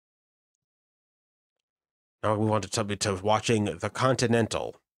Now we want to watching the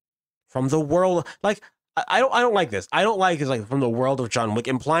Continental from the world. Like I don't like this. I don't like is like from the world of John Wick,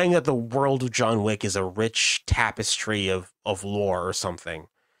 implying that the world of John Wick is a rich tapestry of lore or something.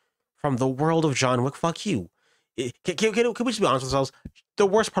 From the world of John Wick, fuck you. Can we just be honest with ourselves? The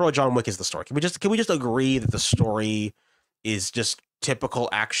worst part of John Wick is the story. Can we just agree that the story is just typical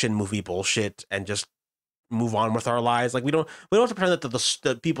action movie bullshit and just move on with our lives? Like we don't have to pretend that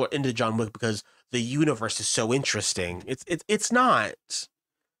the people are into John Wick because the universe is so interesting. It's not.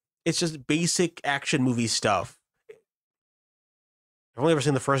 It's just basic action movie stuff. I've only ever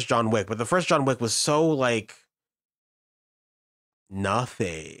seen the first John Wick, but the first John Wick was so like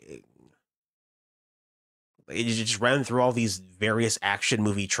nothing. It just ran through all these various action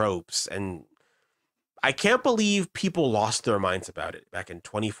movie tropes, and I can't believe people lost their minds about it back in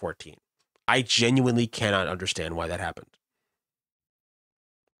 2014. I genuinely cannot understand why that happened.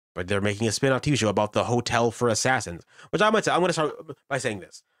 But they're making a spin-off TV show about the hotel for assassins, which I'm going to start by saying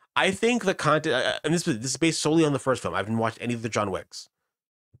this. I think the content, and this is based solely on the first film. I haven't watched any of the John Wicks.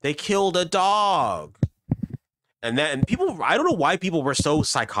 They killed a dog. And people, I don't know why people were so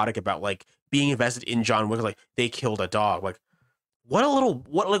psychotic about like being invested in John Wick. Like they killed a dog. Like why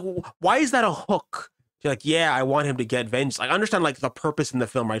is that a hook? You're like, yeah, I want him to get vengeance. Like, I understand like the purpose in the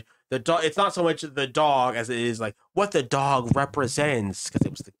film, right? The dog. It's not so much the dog as it is like what the dog represents, because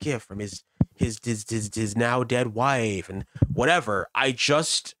it was the gift from his now dead wife and whatever.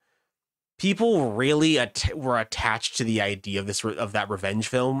 People really were attached to the idea of that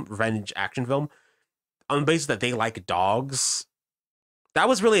revenge action film on the basis that they like dogs. That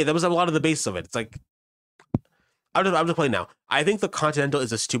was a lot of the basis of it. It's like I'm just playing now. I think the Continental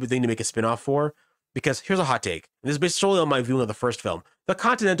is a stupid thing to make a spin-off for, because here's a hot take. This is based solely on my viewing of the first film. The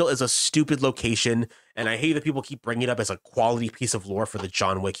Continental is a stupid location, and I hate that people keep bringing it up as a quality piece of lore for the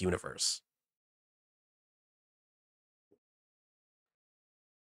John Wick universe.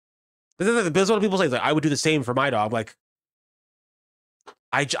 This is what people say. Like, I would do the same for my dog. Like,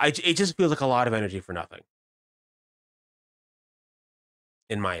 it just feels like a lot of energy for nothing,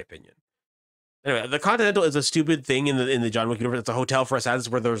 in my opinion. Anyway, the Continental is a stupid thing in the John Wick universe. It's a hotel for assassins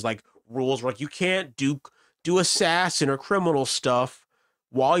where there's like rules where like you can't do assassin or criminal stuff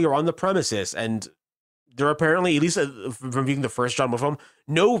while you're on the premises, and there are apparently, at least from viewing the first John Wick film,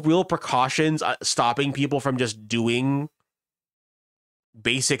 no real precautions stopping people from just doing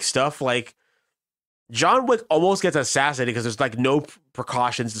basic stuff. Like John Wick almost gets assassinated because there's like no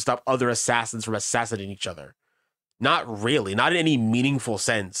precautions to stop other assassins from assassinating each other. Not really, not in any meaningful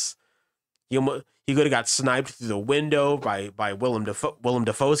sense. He could have got sniped through the window by Willem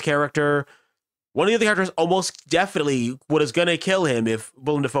Dafoe's character. One of the other characters almost definitely was gonna kill him if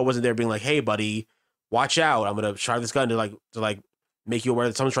Willem Dafoe wasn't there, being like, "Hey, buddy, watch out! I'm gonna try this gun to make you aware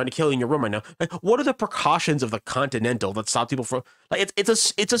that someone's trying to kill you in your room right now." Like, what are the precautions of the Continental that stop people from like? It's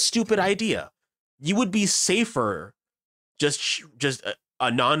a stupid idea. You would be safer just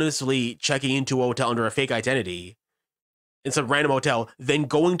anonymously checking into a hotel under a fake identity in some random hotel, then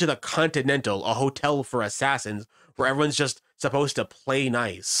going to the Continental, a hotel for assassins, where everyone's just supposed to play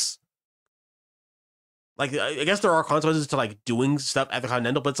nice. Like, I guess there are consequences to like doing stuff at the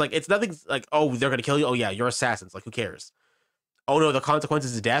Continental, but it's nothing like, oh, they're gonna kill you. Oh yeah, you're assassins. Like, who cares? Oh no, the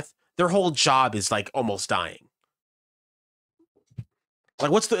consequences is death. Their whole job is like almost dying.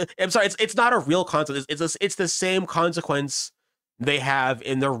 Like, I'm sorry, it's not a real consequence. It's the same consequence they have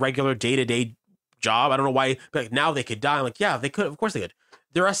in their regular day-to-day job. I don't know why, but like, now they could die. I'm like, yeah, they could. Of course they could.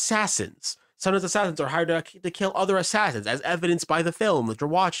 They're assassins. Sometimes assassins are hired to kill other assassins, as evidenced by the film that you're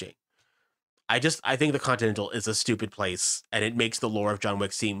watching. I think the Continental is a stupid place, and it makes the lore of John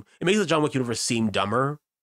Wick it makes the John Wick universe seem dumber